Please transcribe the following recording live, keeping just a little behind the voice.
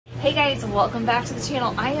Hey guys, welcome back to the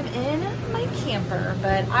channel. I am in my camper,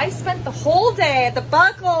 but I spent the whole day at the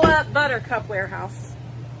Buckle Up Buttercup warehouse,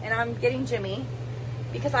 and I'm getting Jimmy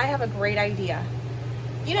because I have a great idea.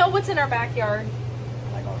 You know what's in our backyard?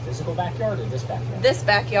 Like our physical backyard or this backyard? This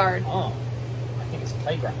backyard. Oh, I think it's a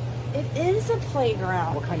playground. It is a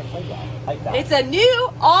playground. What kind of playground? Like that. It's a new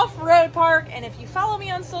off-road park, and if you follow me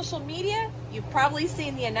on social media, you've probably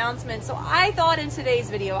seen the announcement. So I thought in today's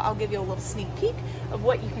video, I'll give you a little sneak peek of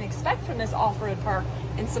what you can expect from this off-road park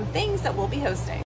and some things that we'll be hosting.